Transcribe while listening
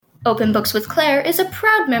Open Books with Claire is a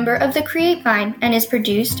proud member of the Createvine and is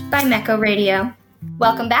produced by Mecco Radio.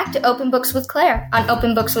 Welcome back to Open Books with Claire. On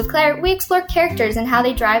Open Books with Claire, we explore characters and how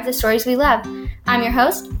they drive the stories we love. I'm your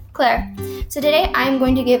host, Claire. So today I'm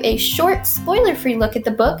going to give a short, spoiler-free look at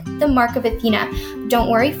the book, The Mark of Athena.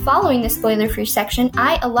 Don't worry, following the spoiler-free section,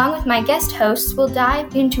 I, along with my guest hosts, will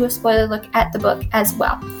dive into a spoiler look at the book as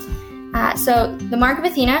well. So The Mark of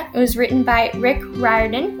Athena, it was written by Rick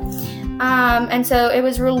Riordan. And so it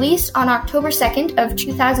was released on October 2nd of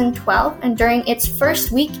 2012, and during its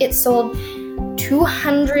first week, it sold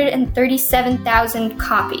 237,000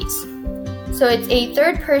 copies. So it's a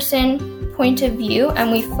third-person point of view,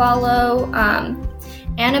 and we follow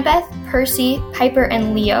Annabeth, Percy, Piper,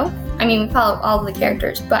 and Leo. I mean, we follow all of the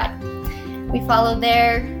characters, but we follow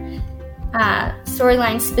their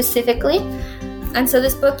storyline specifically. And so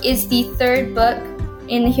this book is the third book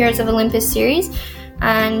in the Heroes of Olympus series.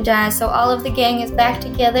 And so all of the gang is back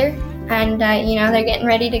together, and, they're getting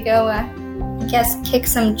ready to go, kick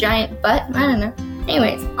some giant butt. I don't know.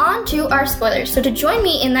 Anyways, on to our spoilers. So to join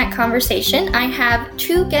me in that conversation, I have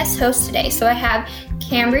two guest hosts today. So I have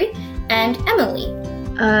Cambry and Emily.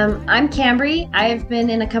 I'm Cambry. I've been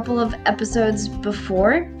in a couple of episodes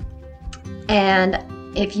before, and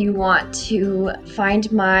if you want to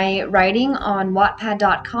find my writing on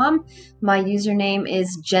Wattpad.com, my username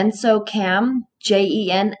is JensoCam,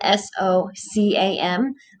 JenSocam.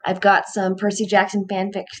 I've got some Percy Jackson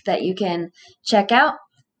fanfic that you can check out,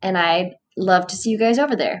 and I'd love to see you guys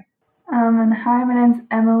over there. And hi, my name's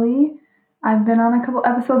Emily. I've been on a couple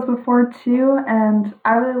episodes before too, and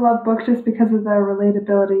I really love books just because of the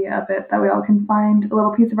relatability of it, that we all can find a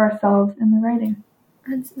little piece of ourselves in the writing.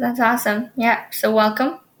 That's awesome. Yeah, so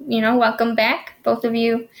welcome. Welcome back. Both of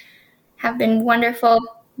you have been wonderful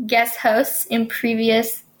guest hosts in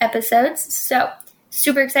previous episodes, so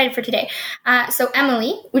super excited for today. So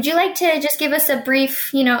Emily, would you like to just give us a brief,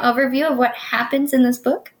 overview of what happens in this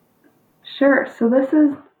book? Sure. So this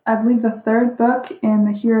is, I believe, the third book in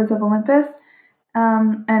the Heroes of Olympus,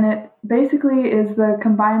 and it basically is the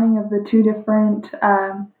combining of the two different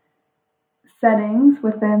settings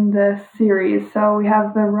within the series. So we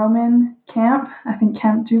have the Roman camp, I think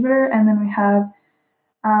Camp Jupiter, and then we have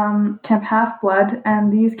Camp Half-Blood,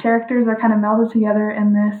 and these characters are kind of melded together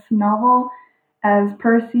in this novel as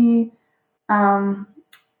Percy and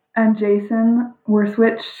Jason were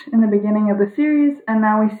switched in the beginning of the series, and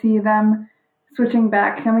now we see them switching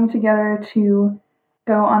back, coming together to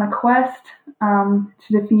go on a quest to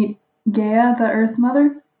defeat Gaia, the Earth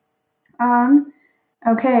Mother.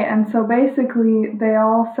 Okay, and so basically they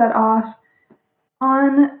all set off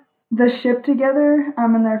on the ship together,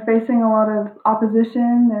 and they're facing a lot of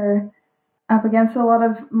opposition. They're up against a lot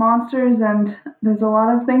of monsters, and there's a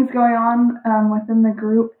lot of things going on within the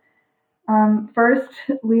group. First,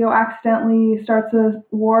 Leo accidentally starts a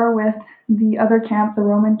war with the other camp, the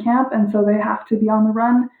Roman camp, and so they have to be on the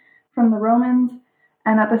run from the Romans.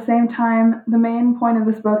 And at the same time, the main point of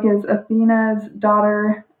this book is Athena's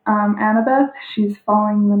daughter, Annabeth. She's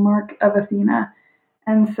following the mark of Athena.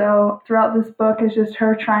 And so throughout this book is just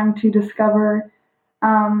her trying to discover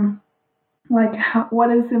what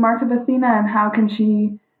is the mark of Athena and how can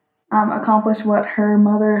she accomplish what her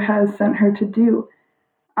mother has sent her to do.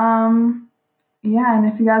 And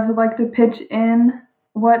if you guys would like to pitch in,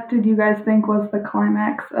 what did you guys think was the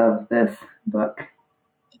climax of this book?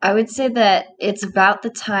 I would say that it's about the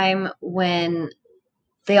time when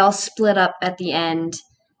they all split up at the end.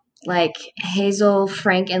 Like Hazel,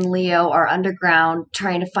 Frank, and Leo are underground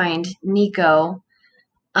trying to find Nico,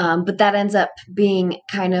 but that ends up being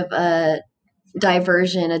kind of a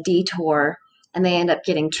diversion, a detour, and they end up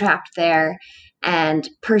getting trapped there. And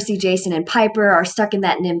Percy, Jason, and Piper are stuck in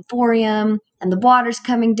that nymphorium, and the water's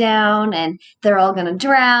coming down, and they're all going to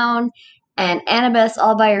drown. And Annabeth's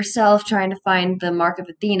all by herself trying to find the mark of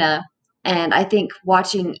Athena. And I think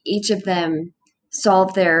watching each of them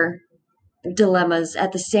solve their dilemmas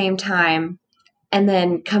at the same time and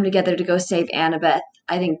then come together to go save Annabeth,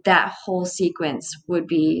 I think that whole sequence would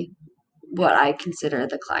be what I consider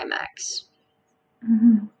the climax.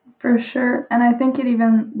 Mm-hmm. For sure. And I think it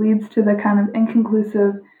even leads to the kind of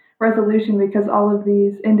inconclusive resolution because all of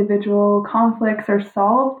these individual conflicts are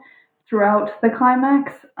solved throughout the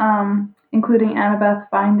climax, including Annabeth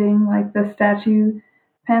finding the statue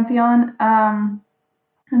pantheon.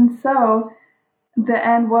 And so the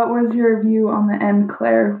end, what was your view on the end,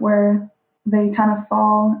 Claire, where they kind of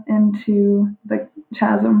fall into the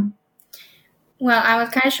chasm? Well, I was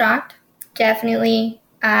kind of shocked. Definitely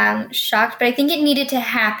shocked, but I think it needed to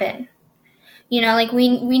happen.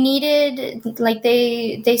 We needed,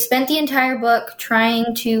 they spent the entire book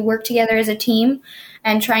trying to work together as a team,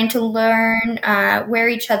 and trying to learn where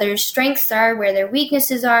each other's strengths are, where their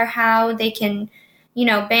weaknesses are, how they can,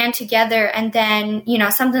 band together. And then,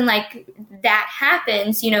 something like that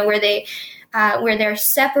happens, where they're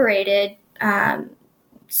separated,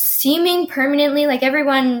 seeming permanently, like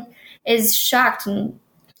everyone is shocked and,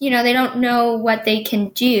 they don't know what they can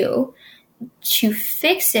do to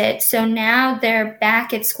fix it. So now they're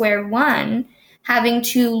back at square one, having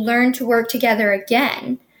to learn to work together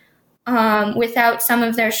again, without some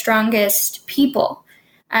of their strongest people.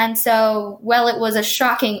 And so, while it was a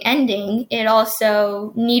shocking ending, it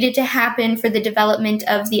also needed to happen for the development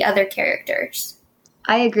of the other characters.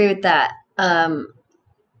 I agree with that.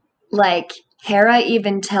 Hera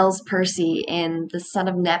even tells Percy in The Son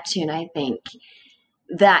of Neptune, I think,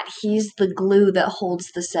 that he's the glue that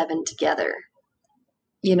holds the seven together.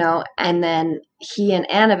 And then he and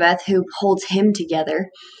Annabeth, who holds him together,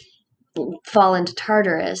 fall into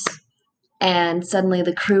Tartarus. And suddenly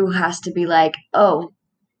the crew has to be like, oh,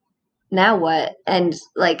 now what? And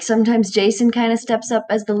sometimes Jason kind of steps up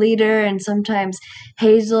as the leader, and sometimes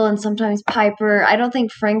Hazel, and sometimes Piper. I don't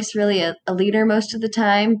think Frank's really a leader most of the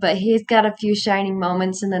time, but he's got a few shining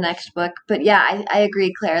moments in the next book. But yeah, I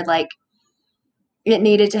agree, Claire. It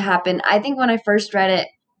needed to happen. I think when I first read it,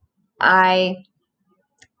 I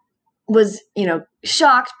was,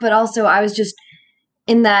 shocked, but also I was just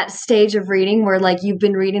in that stage of reading where you've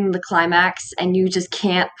been reading the climax and you just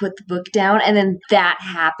can't put the book down, and then that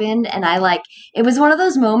happened, and it was one of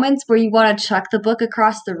those moments where you want to chuck the book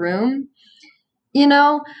across the room,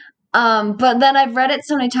 but then I've read it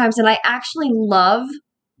so many times, and I actually love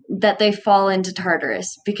that they fall into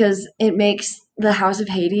Tartarus, because it makes the House of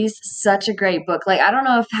Hades such a great book. I don't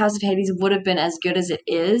know if House of Hades would have been as good as it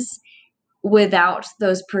is without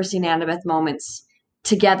those Percy and Annabeth moments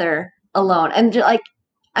together alone. And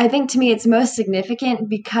I think to me it's most significant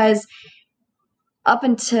because up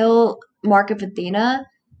until Mark of Athena,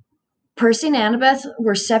 Percy and Annabeth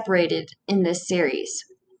were separated in this series.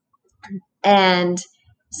 And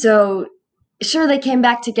so sure, they came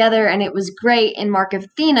back together and it was great in Mark of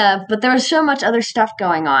Athena, but there was so much other stuff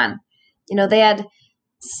going on. They had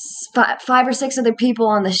 5 or 6 other people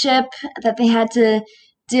on the ship that they had to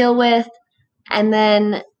deal with, and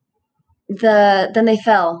then they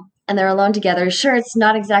fell and they're alone together. Sure, it's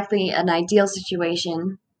not exactly an ideal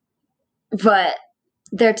situation, but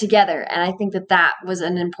they're together, and I think that was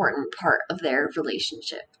an important part of their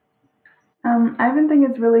relationship. I even think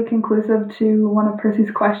it's really conclusive to one of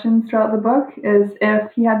Percy's questions throughout the book, is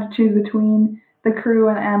if he had to choose between the crew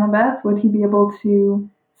and Annabeth, would he be able to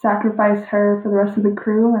sacrifice her for the rest of the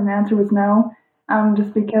crew? And the answer was no,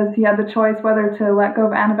 just because he had the choice whether to let go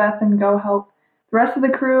of Annabeth and go help the rest of the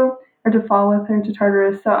crew or to fall with her to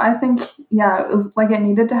Tartarus. So I think, yeah, it was it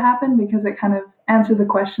needed to happen because it kind of answered the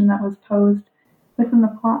question that was posed within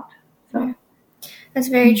the plot. So that's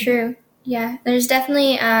very true. Yeah, there's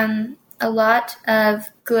definitely a lot of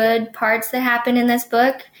good parts that happen in this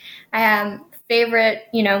book. I have favorite,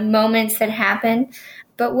 moments that happen.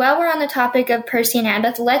 But while we're on the topic of Percy and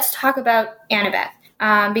Annabeth, let's talk about Annabeth,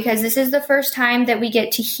 because this is the first time that we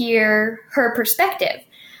get to hear her perspective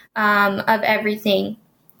of everything.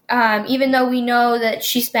 Even though we know that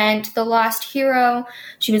she spent the Lost Hero,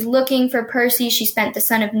 she was looking for Percy, she spent the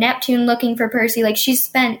Son of Neptune looking for Percy. She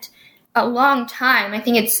spent a long time. I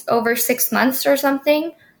think it's over 6 months or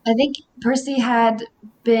something. I think Percy had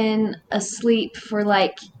been asleep for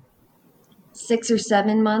 6 or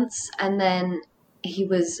 7 months, and then he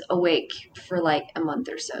was awake for a month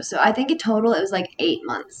or so. So I think in total it was 8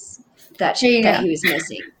 months that he was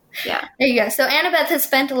missing. Yeah. There you go. So Annabeth has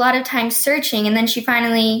spent a lot of time searching, and then she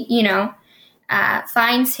finally,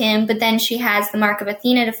 finds him, but then she has the Mark of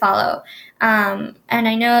Athena to follow. And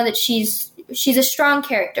I know that she's a strong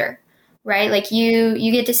character, right?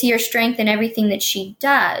 You get to see her strength in everything that she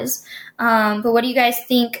does. But what do you guys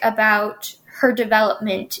think about her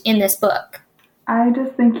development in this book? I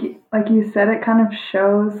just think, like you said, it kind of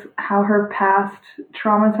shows how her past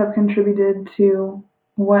traumas have contributed to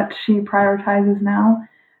what she prioritizes now.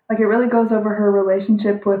 It really goes over her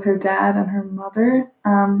relationship with her dad and her mother,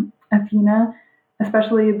 Athena,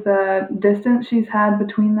 especially the distance she's had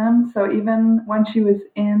between them. So even when she was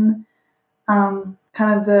in kind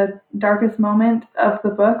of the darkest moment of the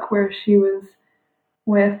book where she was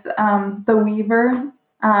with the Weaver,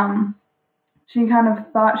 she kind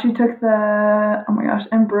of thought she took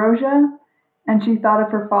ambrosia, and she thought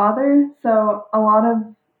of her father. So a lot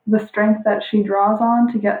of the strength that she draws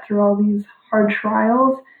on to get through all these hard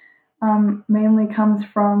trials mainly comes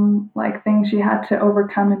from things she had to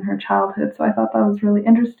overcome in her childhood. So I thought that was really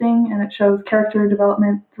interesting, and it shows character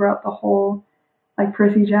development throughout the whole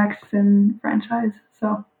Percy Jackson franchise.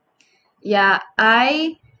 So Yeah,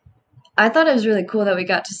 I thought it was really cool that we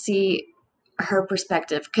got to see her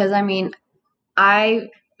perspective because I mean, I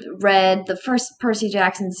read the first Percy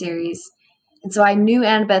Jackson series, and so I knew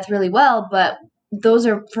Annabeth really well, but those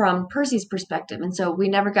are from Percy's perspective, and so we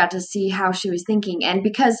never got to see how she was thinking. And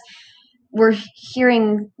because we're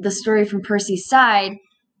hearing the story from Percy's side,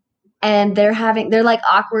 and they're like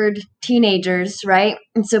awkward teenagers, right?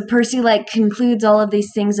 And so Percy like concludes all of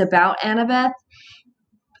these things about Annabeth,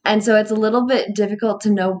 and so it's a little bit difficult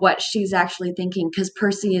to know what she's actually thinking because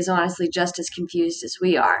Percy is honestly just as confused as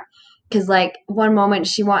we are. Because, like, one moment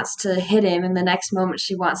she wants to hit him, and the next moment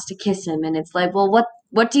she wants to kiss him. And it's like, well,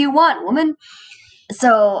 what do you want, woman?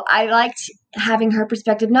 So I liked having her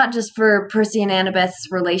perspective, not just for Percy and Annabeth's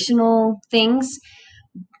relational things,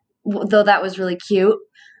 though that was really cute.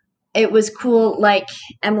 It was cool, like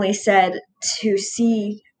Emily said, to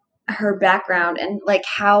see her background and like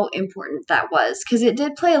how important that was because it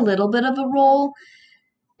did play a little bit of a role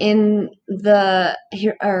in the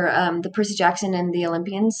Percy Jackson and the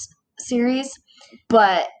Olympians series,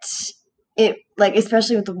 but it like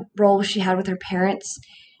especially with the role she had with her parents,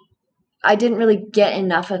 I didn't really get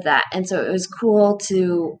enough of that, and so it was cool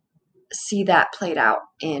to see that played out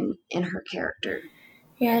in her character.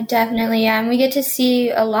 Yeah, definitely. Yeah, and we get to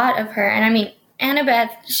see a lot of her, and I mean, Annabeth,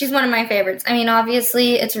 she's one of my favorites. I mean,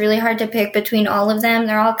 obviously, it's really hard to pick between all of them.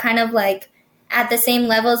 They're all kind of like at the same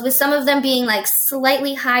levels, with some of them being like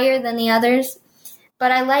slightly higher than the others.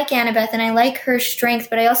 But I like Annabeth and I like her strength,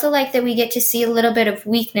 but I also like that we get to see a little bit of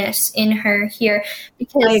weakness in her here.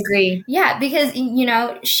 Because I agree. Yeah, because, you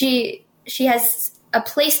know, she has a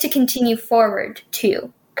place to continue forward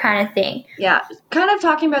to, kind of thing. Yeah, kind of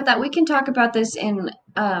talking about that. We can talk about this in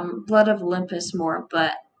Blood of Olympus more,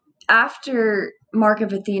 but after Mark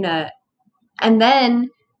of Athena, and then,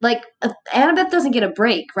 like, Annabeth doesn't get a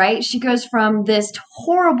break, right? She goes from this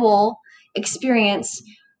horrible experience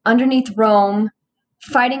underneath Rome,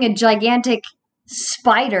 fighting a gigantic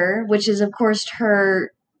spider, which is, of course, her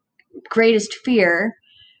greatest fear,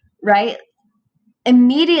 right?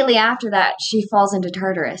 Immediately after that, she falls into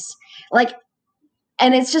Tartarus. Like,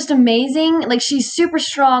 and it's just amazing. Like, she's super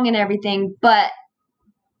strong and everything, but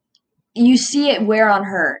you see it wear on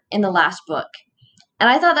her in the last book. And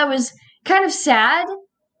I thought that was kind of sad,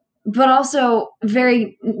 but also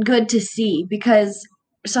very good to see because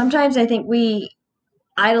sometimes I think we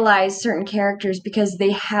idolize certain characters because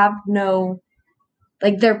they have no,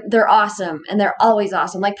 like, they're awesome and they're always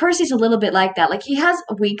awesome. Like, Percy's a little bit like that. Like, he has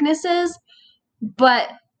weaknesses, but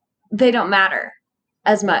they don't matter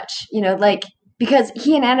as much, you know, like, because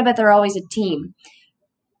he and Annabeth are always a team.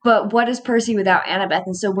 But what is Percy without Annabeth?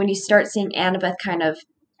 And so when you start seeing Annabeth kind of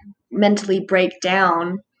mentally break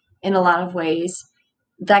down in a lot of ways,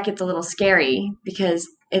 that gets a little scary because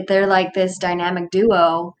they're like this dynamic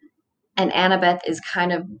duo, and Annabeth is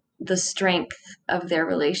kind of the strength of their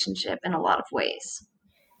relationship in a lot of ways.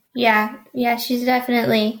 Yeah, she's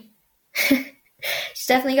definitely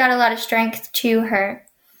got a lot of strength to her.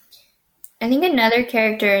 I think another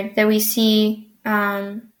character that we see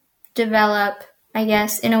develop, I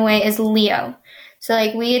guess, in a way, is Leo. So,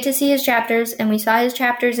 like, we get to see his chapters, and we saw his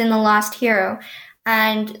chapters in The Lost Hero.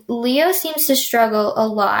 And Leo seems to struggle a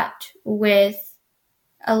lot with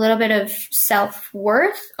a little bit of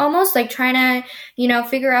self-worth, almost, like trying to, you know,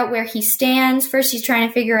 figure out where he stands. First, he's trying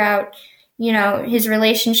to figure out, you know, his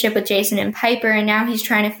relationship with Jason and Piper, and now he's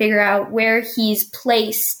trying to figure out where he's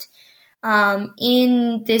placed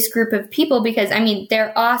in this group of people because, I mean,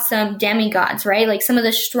 they're awesome demigods, right? Like, some of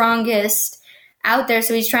the strongest out there,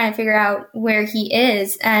 so he's trying to figure out where he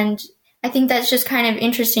is, and I think that's just kind of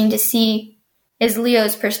interesting to see is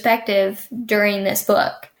Leo's perspective during this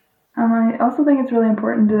book. I also think it's really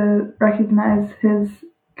important to recognize his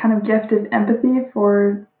kind of gift of empathy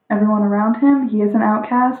for everyone around him. He is an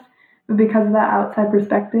outcast, but because of that outside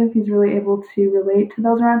perspective, he's really able to relate to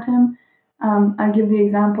those around him. I give the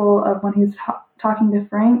example of when he's talking to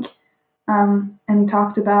Frank, and he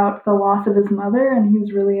talked about the loss of his mother, and he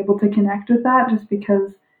was really able to connect with that just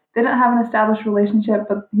because they didn't have an established relationship,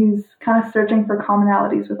 but he's kind of searching for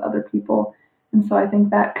commonalities with other people. And so I think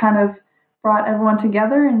that kind of brought everyone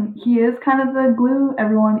together, and he is kind of the glue.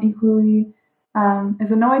 Everyone equally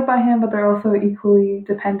is annoyed by him, but they're also equally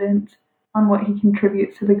dependent on what he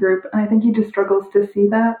contributes to the group. And I think he just struggles to see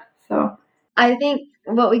that. So I think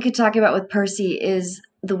what we could talk about with Percy is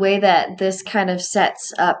the way that this kind of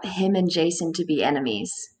sets up him and Jason to be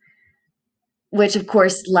enemies, which of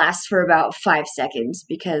course lasts for about 5 seconds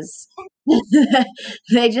because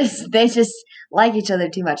they just like each other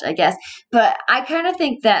too much, I guess. But I kind of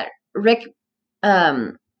think that Rick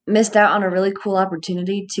missed out on a really cool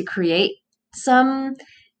opportunity to create some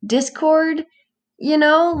discord,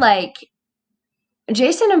 like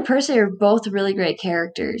Jason and Percy are both really great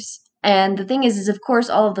characters. And the thing is of course,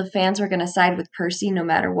 all of the fans were going to side with Percy no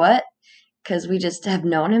matter what, because we just have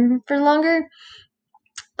known him for longer.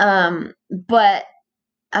 But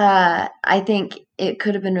I think it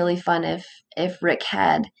could have been really fun if Rick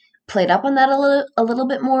had played up on that a little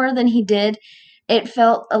bit more than he did. It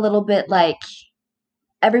felt a little bit like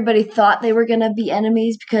everybody thought they were going to be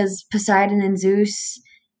enemies because Poseidon and Zeus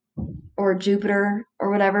or Jupiter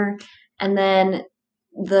or whatever, and then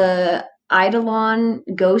the Eidolon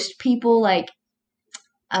ghost people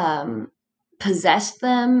possessed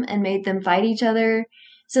them and made them fight each other.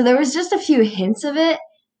 So there was just a few hints of a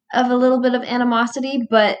little bit of animosity,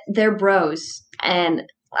 but they're bros. And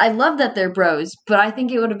I love that they're bros, but I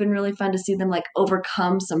think it would have been really fun to see them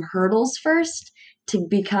overcome some hurdles first to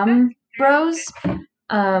become bros.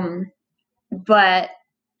 But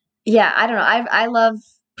yeah, I don't know. I love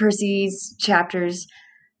Percy's chapters,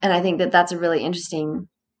 and I think that that's a really interesting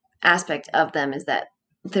aspect of them, is that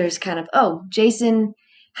there's kind of, Jason,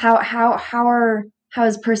 how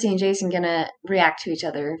is Percy and Jason gonna react to each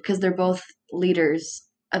other, because they're both leaders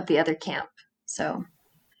of the other camp. So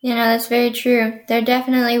that's very true. There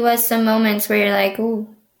definitely was some moments where you're like,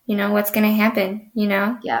 ooh, what's gonna happen,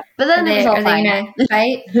 Yeah, but then are all they gonna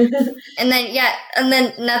fight? and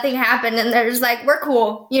then nothing happened, and they're just like, we're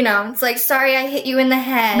cool, it's like, sorry I hit you in the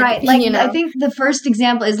head, right? I think the first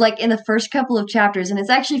example is in the first couple of chapters, and it's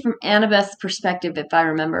actually from Annabeth's perspective, if I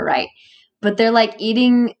remember right. But they're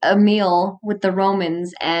eating a meal with the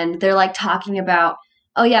Romans, and they're talking about,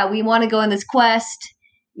 oh yeah, we want to go on this quest,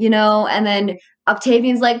 and then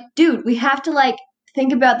Octavian's like, dude, we have to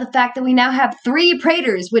think about the fact that we now have 3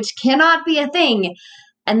 praetors, which cannot be a thing.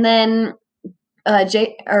 And then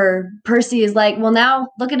Percy is like, well, now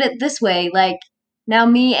look at it this way, now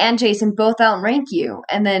me and Jason both outrank you.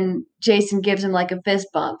 And then Jason gives him a fist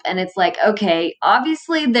bump, and it's okay,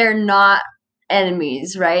 obviously they're not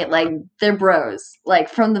enemies, right? They're bros,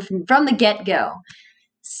 from the get-go.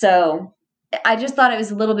 So I just thought it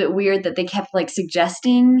was a little bit weird that they kept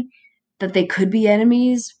suggesting that they could be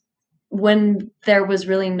enemies when there was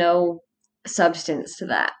really no substance to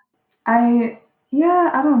that. I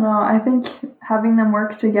don't know. I think having them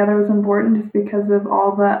work together was important just because of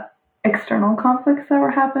all the external conflicts that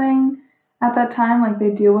were happening at that time. They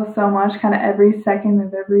deal with so much, kind of every second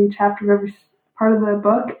of every chapter of every part of the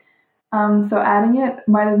book. So adding it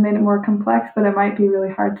might have made it more complex, but it might be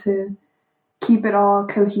really hard to keep it all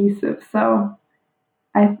cohesive. So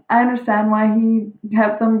I understand why he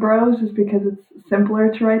kept them bros, just because it's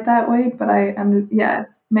simpler to write that way. But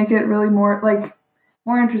make it really more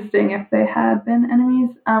interesting if they had been enemies.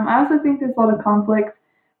 I also think there's a lot of conflict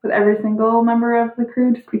with every single member of the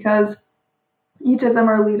crew, just because each of them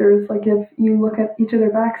are leaders. If you look at each of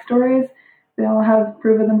their backstories, they all have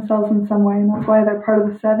proven themselves in some way, and that's why they're part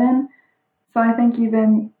of the 7. So I think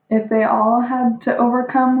even if they all had to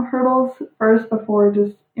overcome hurdles first before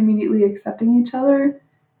just immediately accepting each other,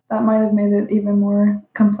 that might have made it even more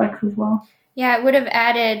complex as well. Yeah, it would have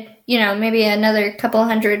added, maybe another couple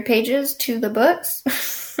 100 pages to the books.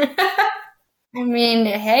 I mean,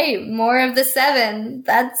 hey, more of the 7.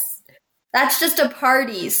 That's just a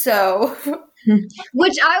party, so.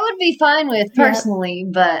 Which I would be fine with personally,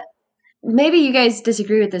 but maybe you guys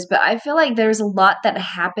disagree with this, but I feel like there's a lot that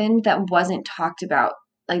happened that wasn't talked about.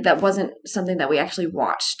 That wasn't something that we actually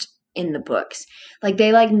watched in the books.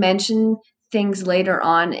 They mention things later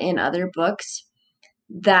on in other books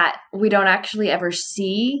that we don't actually ever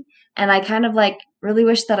see, and I kind of really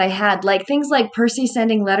wish that I had, things like Percy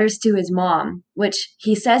sending letters to his mom, which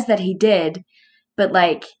he says that he did, but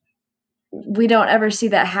we don't ever see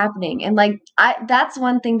that happening. And that's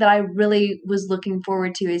one thing that I really was looking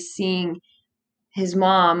forward to, is seeing his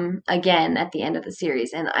mom again at the end of the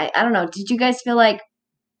series. And I don't know, did you guys feel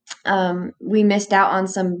we missed out on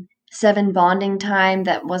some 7 bonding time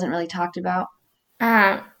that wasn't really talked about?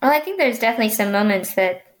 Well, I think there's definitely some moments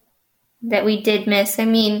that we did miss. I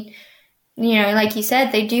mean, like you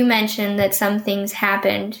said, they do mention that some things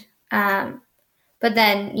happened, but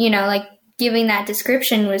then, giving that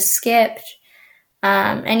description was skipped.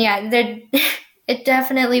 And yeah, it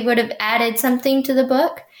definitely would have added something to the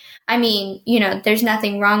book. I mean, there's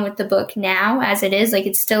nothing wrong with the book now as it is.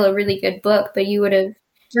 It's still a really good book, but you would have...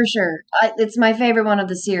 For sure. It's my favorite one of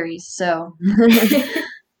the series, so...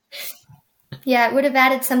 Yeah, it would have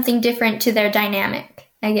added something different to their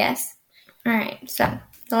dynamic, I guess. All right, so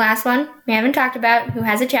the last one we haven't talked about, who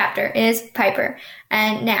has a chapter, is Piper.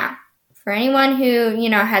 And now, for anyone who,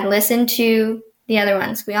 had listened to the other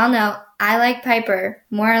ones, we all know I like Piper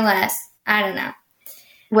more or less. I don't know.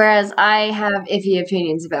 Whereas I have iffy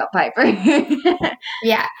opinions about Piper.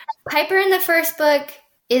 Yeah. Piper in the first book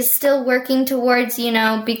is still working towards,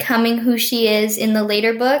 becoming who she is in the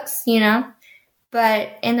later books,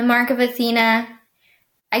 But in the Mark of Athena,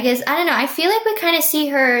 I guess, I don't know, I feel like we kind of see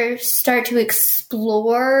her start to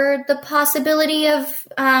explore the possibility of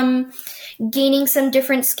gaining some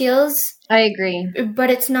different skills. I agree. But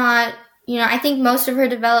it's not, I think most of her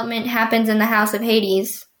development happens in the House of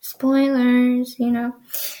Hades. Spoilers,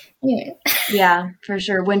 Anyway. Yeah, for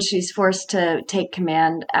sure. When she's forced to take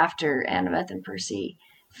command after Annabeth and Percy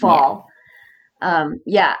fall.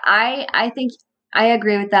 Yeah, I think I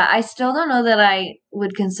agree with that. I still don't know that I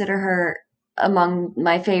would consider her among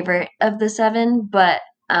my favorite of the 7, but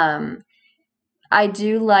I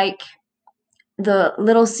do like the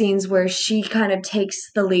little scenes where she kind of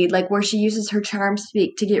takes the lead, like where she uses her charm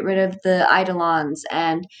speak to get rid of the Eidolons,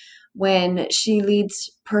 and when she leads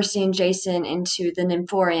Percy and Jason into the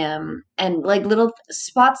Nymphorium, and like little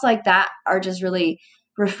spots like that are just really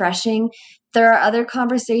refreshing. There are other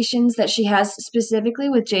conversations that she has specifically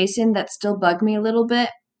with Jason that still bug me a little bit,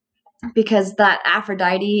 because that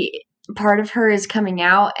Aphrodite part of her is coming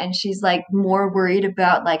out, and she's like more worried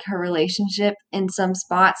about like her relationship in some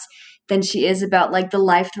spots than she is about like the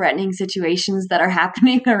life-threatening situations that are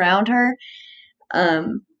happening around her.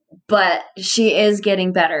 But she is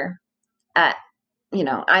getting better at,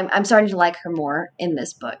 I'm starting to like her more in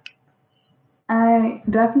this book. I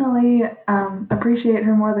definitely appreciate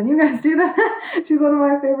her more than you guys do. That she's one of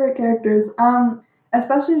my favorite characters,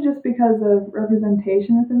 especially just because of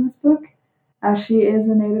representation within this book. She is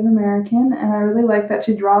a Native American, and I really like that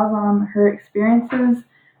she draws on her experiences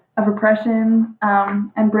of oppression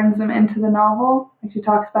and brings them into the novel. Like, she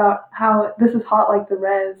talks about how this is hot like the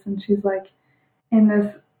res, and she's like in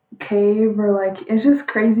this cave, or like, it's just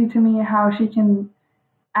crazy to me how she can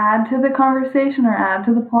add to the conversation or add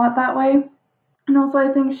to the plot that way. And also,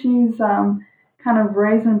 I think she's kind of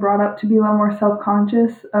raised and brought up to be a little more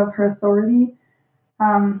self-conscious of her authority.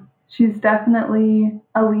 She's definitely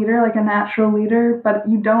a leader, like a natural leader, but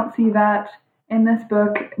you don't see that in this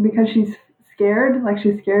book because she's scared. Like,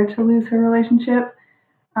 she's scared to lose her relationship,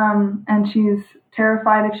 and she's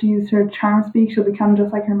terrified if she uses her charm speak, she'll become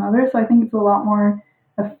just like her mother. So I think it's a lot more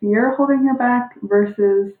of fear holding her back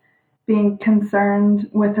versus being concerned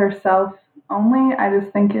with herself only. I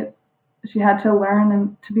just think she had to learn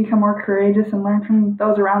and to become more courageous and learn from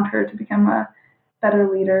those around her to become a better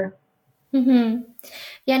leader. Mm-hmm.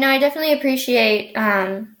 Yeah, no, I definitely appreciate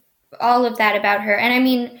all of that about her. And I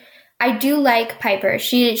mean, I do like Piper.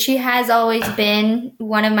 She has always been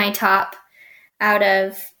one of my top out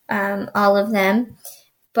of all of them.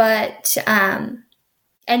 But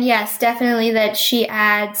and yes, definitely that she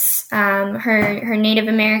adds her Native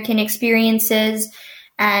American experiences.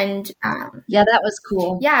 And yeah, that was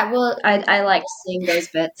cool. Yeah, well, I liked seeing those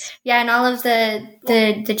bits. Yeah, and all of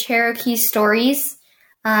the Cherokee stories.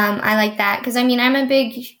 I like that because I mean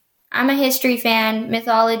I'm a history fan,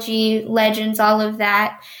 mythology, legends, all of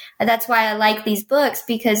that. That's why I like these books,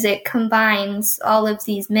 because it combines all of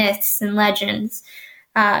these myths and legends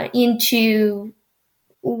into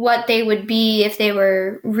what they would be if they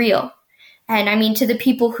were real. And I mean, to the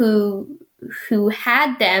people who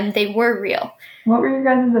had them, they were real. What were your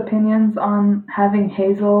guys' opinions on having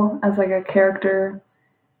Hazel as like a character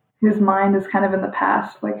whose mind is kind of in the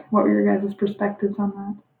past? Like, what were your guys' perspectives on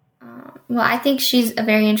that? Well, I think she's a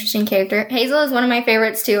very interesting character. Hazel is one of my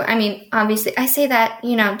favorites too. I mean, obviously, I say that,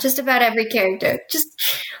 just about every character. Just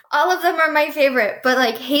all of them are my favorite. But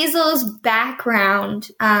like Hazel's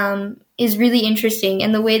background is really interesting,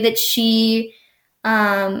 and the way that she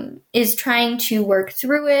is trying to work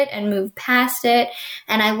through it and move past it.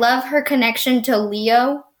 And I love her connection to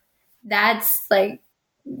Leo. That's like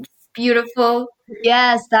beautiful.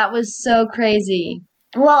 Yes, that was so crazy.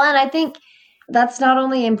 Well, and I think that's not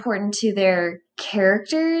only important to their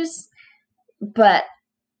characters, but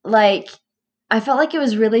like I felt like it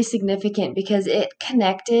was really significant because it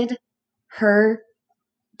connected her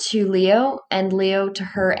to Leo and Leo to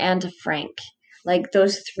her and to Frank. Like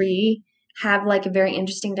those three have like a very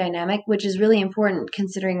interesting dynamic, which is really important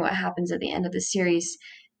considering what happens at the end of the series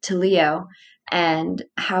to Leo and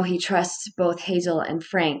how he trusts both Hazel and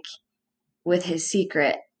Frank with his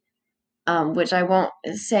secret, which I won't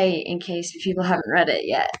say in case people haven't read it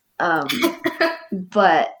yet.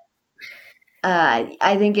 But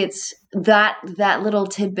I think it's that little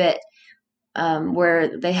tidbit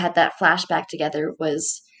where they had that flashback together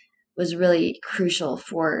was really crucial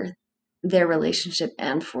for their relationship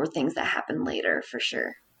and for things that happen later, for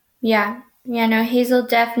sure. Yeah, no, Hazel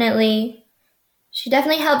she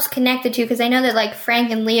definitely helps connect the two, because I know that like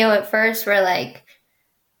Frank and Leo at first were like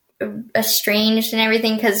estranged and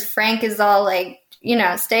everything because Frank is all like,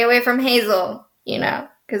 stay away from Hazel,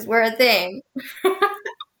 because we're a thing.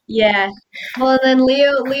 Yeah. Well, then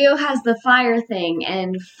Leo has the fire thing,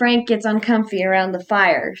 and Frank gets uncomfy around the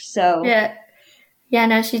fire. So yeah,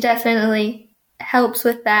 no, she definitely helps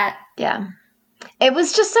with that. Yeah. It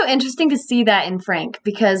was just so interesting to see that in Frank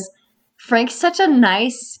because Frank's such a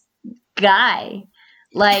nice guy.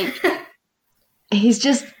 Like, he's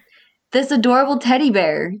just this adorable teddy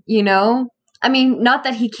bear, I mean, not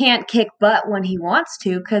that he can't kick butt when he wants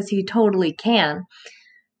to, because he totally can,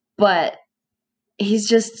 but he's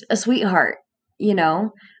just a sweetheart,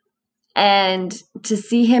 and to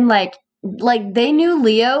see him like they knew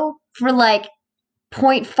Leo for like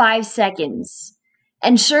 0.5 seconds.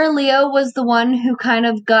 And sure, Leo was the one who kind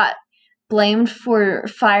of got blamed for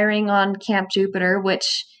firing on Camp Jupiter,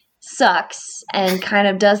 which sucks and kind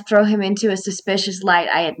of does throw him into a suspicious light,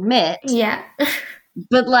 I admit. Yeah.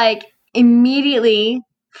 But like immediately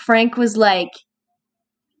Frank was like,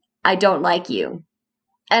 I don't like you.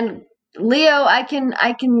 And Leo, I can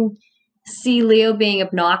see Leo being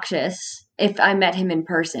obnoxious if I met him in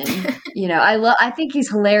person. I think he's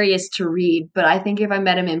hilarious to read, but I think if I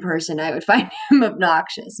met him in person, I would find him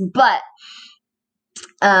obnoxious. But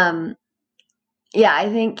yeah, I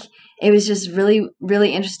think it was just really,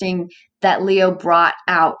 really interesting that Leo brought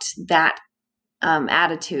out that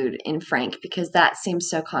attitude in Frank, because that seems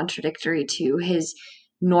so contradictory to his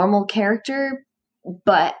normal character,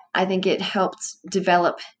 but I think it helped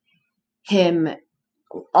develop him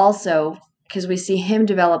also, because we see him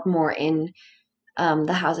develop more in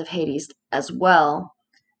the House of Hades as well.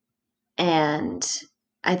 And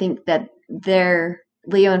I think that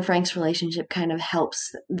Leo and Frank's relationship kind of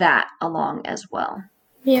helps that along as well.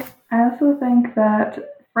 Yeah. I also think that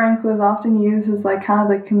Frank was often used as like kind of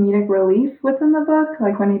the comedic relief within the book,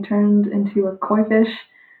 like when he turned into a koi fish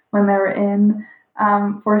when they were in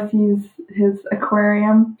Forsyth's his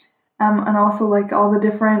aquarium, and also like all the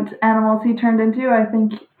different animals he turned into. I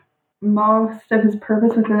think most of his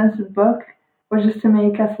purpose within this book was just to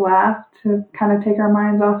make us laugh, to kind of take our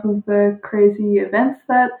minds off of the crazy events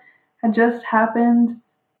that had just happened.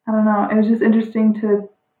 I don't know. It was just interesting to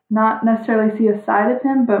not necessarily see a side of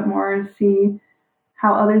him, but more see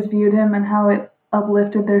how others viewed him and how it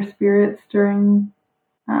uplifted their spirits during,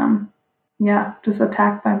 just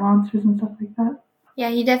attacked by monsters and stuff like that. Yeah,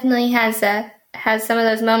 he definitely has some of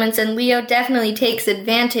those moments, and Leo definitely takes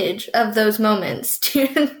advantage of those moments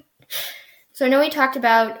too. So I know we talked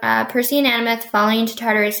about Percy and Annabeth falling into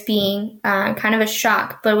Tartarus being kind of a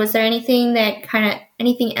shock, but was there anything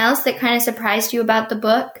else that kind of surprised you about the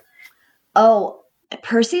book? Oh,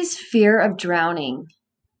 Percy's fear of drowning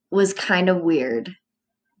was kind of weird.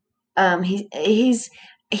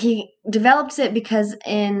 He developed it because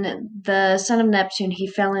in the Son of Neptune he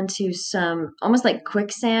fell into some almost like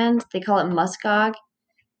quicksand. They call it muskog,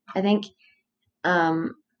 I think,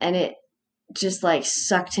 and it just like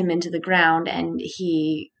sucked him into the ground, and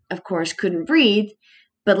he of course couldn't breathe,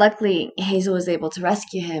 but luckily Hazel was able to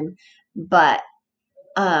rescue him. But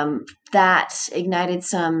that ignited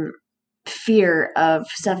some fear of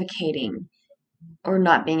suffocating or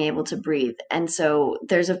not being able to breathe, and so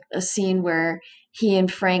there's a scene where he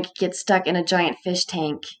and Frank get stuck in a giant fish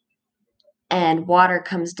tank and water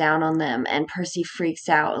comes down on them, and Percy freaks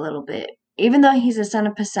out a little bit. Even though he's a son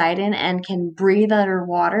of Poseidon and can breathe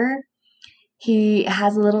underwater, he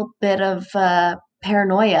has a little bit of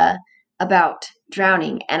paranoia about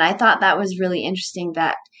drowning. And I thought that was really interesting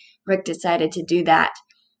that Rick decided to do that.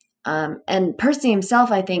 And Percy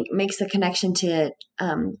himself, I think, makes the connection to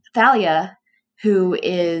Thalia, who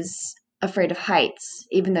is afraid of heights,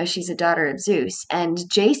 even though she's a daughter of Zeus. And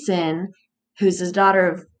Jason, who's a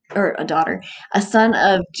son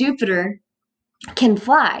of Jupiter, can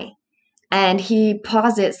fly. And he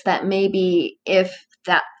posits that maybe if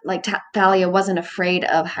that Thalia wasn't afraid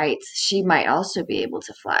of heights, she might also be able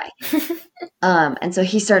to fly. And so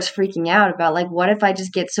he starts freaking out about like, what if I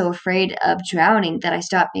just get so afraid of drowning that I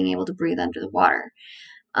stop being able to breathe under the water?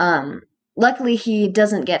 Luckily he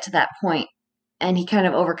doesn't get to that point, and he kind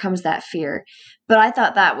of overcomes that fear. But I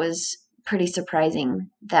thought that was pretty surprising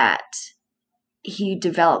that he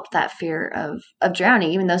developed that fear of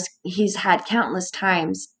drowning, even though he's had countless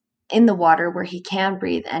times in the water where he can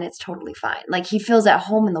breathe and it's totally fine. Like he feels at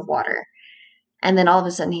home in the water, and then all of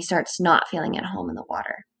a sudden he starts not feeling at home in the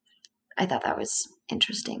water. I thought that was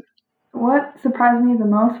interesting. What surprised me the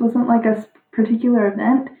most wasn't like a particular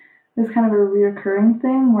event. It was kind of a reoccurring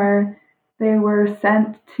thing where they were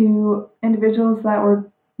sent to individuals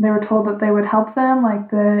they were told that they would help them, like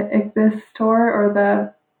the Ichthys Tor or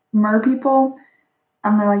the Mer people.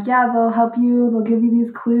 And they're like, yeah, they'll help you, they'll give you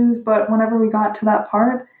these clues. But whenever we got to that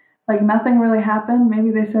part, like nothing really happened.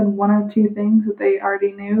 Maybe they said one or two things that they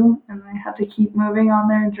already knew, and they had to keep moving on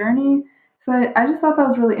their journey. So I just thought that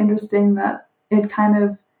was really interesting that it kind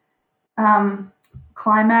of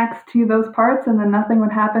climaxed to those parts, and then nothing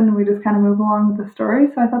would happen, and we just kind of move along with the story.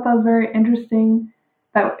 So I thought that was very interesting.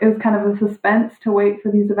 That it was kind of a suspense to wait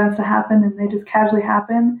for these events to happen, and they just casually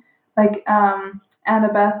happen. Like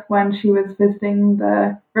Annabeth, when she was visiting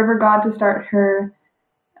the river god to start her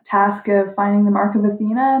task of finding the Mark of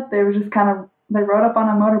Athena, they were just kind of, they rode up on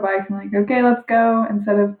a motorbike and like, okay, let's go,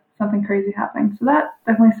 instead of something crazy happening. So that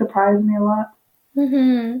definitely surprised me a lot.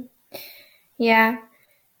 Yeah.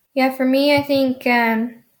 Yeah, for me, I think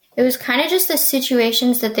it was kind of just the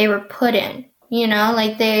situations that they were put in,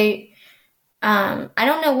 like they, I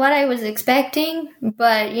don't know what I was expecting,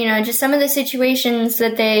 but, just some of the situations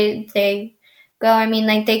that they go,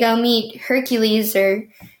 like they go meet Hercules or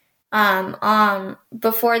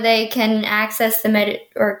before they can access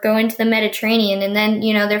or go into the Mediterranean, and then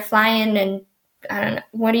they're flying, and I don't know,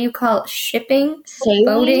 what do you call it? Shipping, Sailing?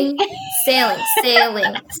 Boating,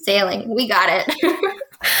 sailing. We got it.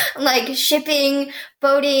 Like shipping,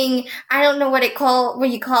 boating. I don't know what you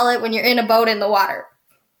call it when you're in a boat in the water.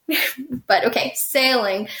 But okay,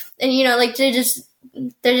 sailing, and like they're just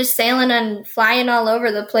sailing and flying all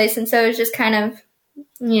over the place, and so it's just kind of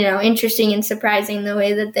interesting and surprising the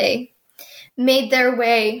way that they made their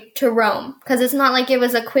way to Rome, because it's not like it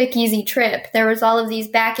was a quick, easy trip. There was all of these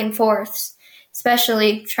back and forths,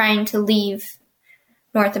 especially trying to leave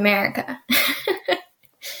North America.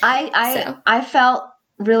 I felt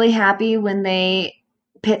really happy when they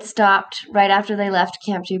pit stopped right after they left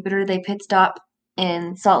Camp Jupiter. They pit stopped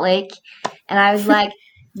in Salt Lake, and I was like,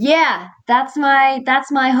 yeah, that's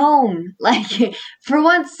my home. Like, for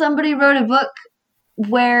once somebody wrote a book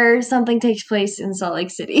where something takes place in Salt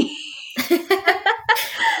Lake City.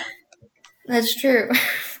 That's true.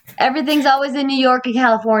 Everything's always in New York and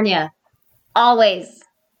California. Always.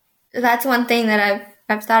 That's one thing that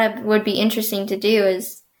I've thought it would be interesting to do,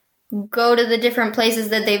 is go to the different places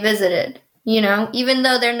that they visited. Even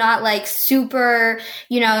though they're not like super,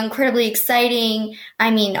 incredibly exciting. I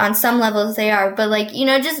mean, on some levels they are, but like,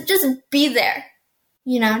 just be there,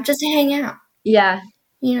 just hang out. Yeah.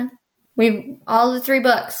 We've all the 3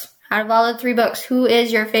 books. Out of all the 3 books, who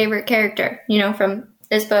is your favorite character, from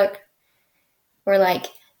this book, or like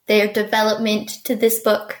their development to this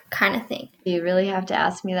book kind of thing? You really have to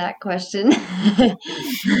ask me that question. Well,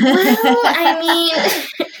 I mean,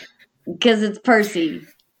 because it's Percy.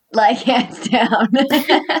 Like, hands down.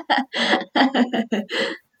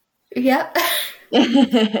 Yep.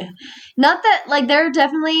 Not that, like, there are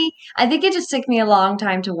definitely, I think it just took me a long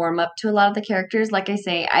time to warm up to a lot of the characters. Like I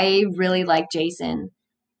say, I really like Jason,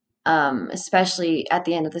 especially at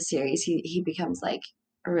the end of the series. He becomes, like,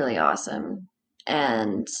 really awesome.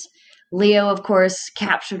 And Leo, of course,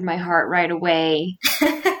 captured my heart right away.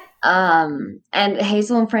 And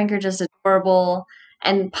Hazel and Frank are just adorable.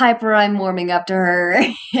 And Piper, I'm warming up to her.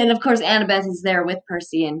 And of course, Annabeth is there with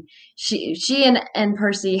Percy, and she and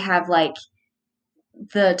Percy have like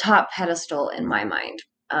the top pedestal in my mind,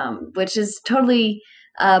 which is totally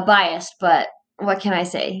biased, but what can I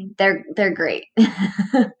say? They're great.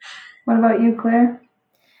 What about you, Claire?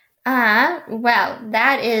 Well,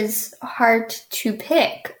 that is hard to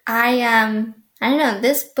pick. I don't know,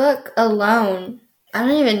 this book alone, I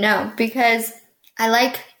don't even know, because I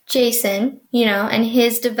like Jason, and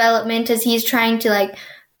his development as he's trying to like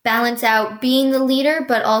balance out being the leader,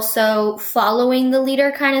 but also following the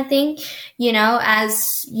leader kind of thing,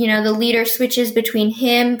 as, the leader switches between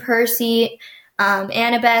him, Percy,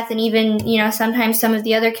 Annabeth, and even, sometimes some of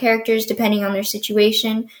the other characters, depending on their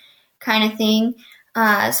situation kind of thing.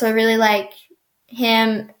 So I really like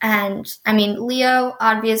him. And I mean, Leo,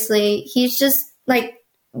 obviously, he's just like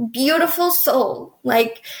beautiful soul,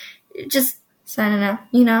 like just, so I don't know,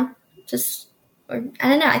 I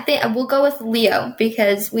don't know. I think we'll go with Leo,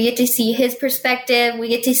 because we get to see his perspective. We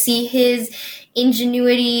get to see his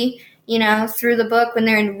ingenuity, through the book when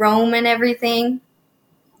they're in Rome and everything.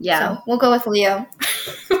 Yeah. So we'll go with Leo.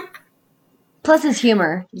 Plus his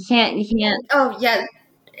humor. You can't. Oh, yeah.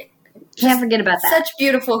 Can't forget about that. Such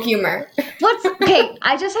beautiful humor. Okay,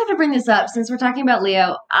 I just have to bring this up since we're talking about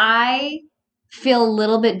Leo. I feel a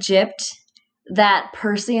little bit gypped that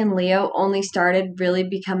Percy and Leo only started really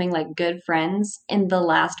becoming like good friends in the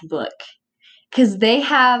last book, because they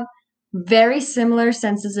have very similar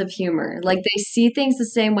senses of humor. Like, they see things the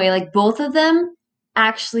same way. Like, both of them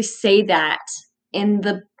actually say that in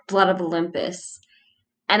the Blood of Olympus,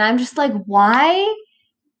 and I'm just like, why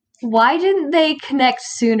why didn't they connect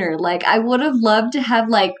sooner? Like, I would have loved to have,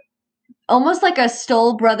 like, almost like a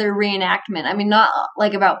Stoll Brother reenactment. I mean, not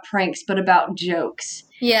like about pranks, but about jokes.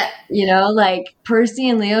 Yeah. You know, like Percy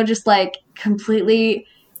and Leo just like completely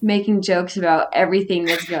making jokes about everything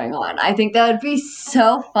that's going on. I think that would be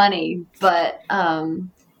so funny, but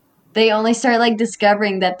they only start like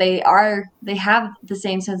discovering that they have the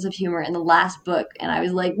same sense of humor in the last book, and I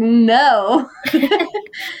was like, no.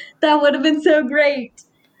 That would have been so great.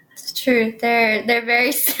 It's true. They're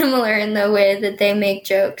very similar in the way that they make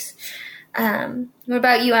jokes. What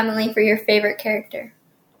about you, Emily, for your favorite character?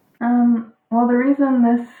 Well, the reason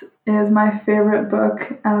this is my favorite book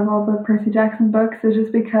out of all the Percy Jackson books is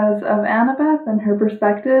just because of Annabeth and her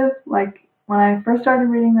perspective. Like, when I first started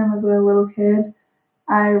reading them as a little kid,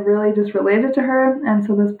 I really just related to her, and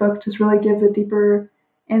so this book just really gives a deeper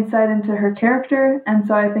insight into her character, and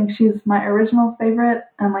so I think she's my original favorite,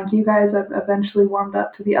 and like you guys, I've eventually warmed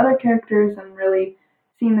up to the other characters and really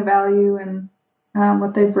seen the value and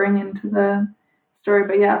what they bring into the story.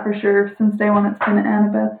 But yeah, for sure, since day one, it's been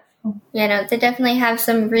Annabeth. So. Yeah, no, they definitely have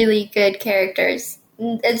some really good characters.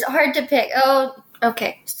 It's hard to pick. Oh,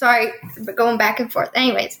 okay, sorry for going back and forth.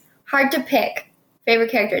 Anyways, hard to pick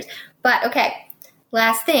favorite characters. But okay,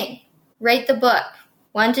 last thing, rate the book,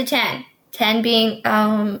 1 to 10. 10 being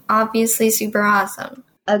obviously super awesome.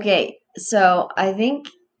 Okay, so I think,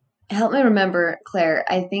 help me remember, Claire,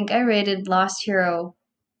 I think I rated Lost Hero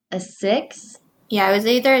a 6. Yeah, it was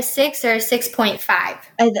either a 6 or a 6.5.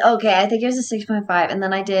 Okay, I think it was a 6.5, and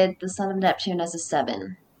then I did The Son of Neptune as a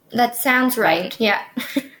 7. That sounds right, yeah.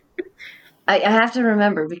 I have to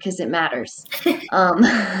remember because it matters.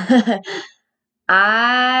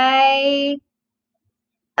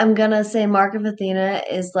 I'm going to say Mark of Athena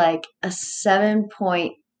is like a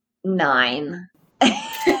 7.9.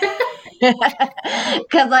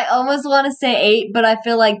 Because I almost want to say 8, but I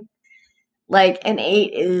feel like an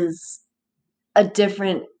 8 is a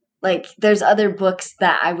different, like, there's other books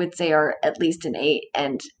that I would say are at least an 8,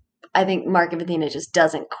 and I think Mark of Athena just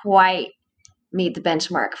doesn't quite meet the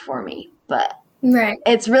benchmark for me, but right,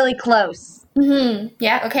 it's really close. Mm-hmm.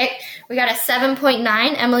 Yeah, okay. We got a 7.9.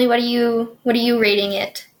 Emily, what are you rating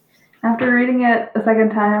it? After reading it a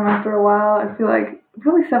second time after a while, I feel like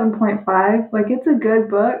probably 7.5. Like, it's a good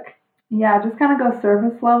book. Yeah, just kind of go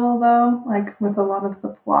surface level, though, like, with a lot of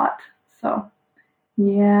the plot. So,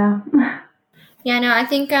 yeah. Yeah, no, I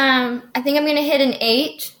think I'm going to hit an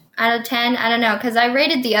 8 out of 10. I don't know, because I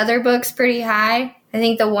rated the other books pretty high. I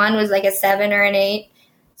think the one was like a 7 or an 8.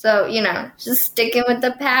 So, just sticking with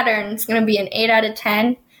the pattern, it's going to be an 8 out of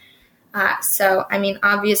 10. So, I mean,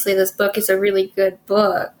 obviously this book is a really good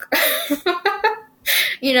book,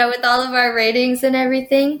 with all of our ratings and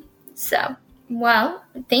everything. So, well,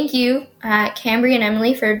 thank you, Cambry and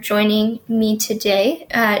Emily, for joining me today.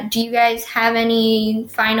 Do you guys have any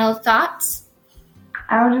final thoughts?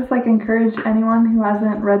 I would just encourage anyone who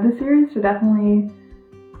hasn't read the series to definitely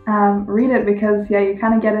read it, because you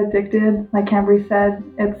kind of get addicted. Like Cambry said,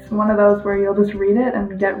 it's one of those where you'll just read it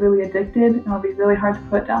and get really addicted, and it'll be really hard to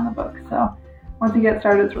put down the book. So once you get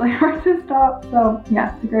started, it's really hard to stop. So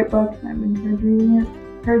yeah, it's a great book, and I would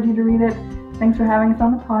encourage you to read it. Thanks for having us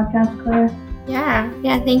on the podcast, Claire. Yeah,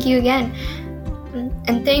 thank you again.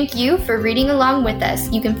 And thank you for reading along with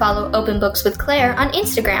us. You can follow Open Books with Claire on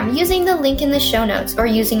Instagram using the link in the show notes or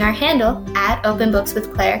using our handle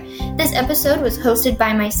 @OpenBooksWithClaire. This episode was hosted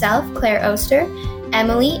by myself, Claire Oster,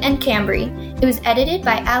 Emily, and Cambry. It was edited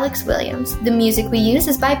by Alex Williams. The music we use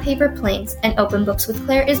is by Paper Planes, and Open Books with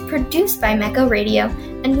Claire is produced by Mecca Radio,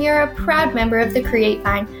 and we are a proud member of the Create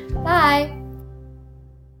Vine. Bye!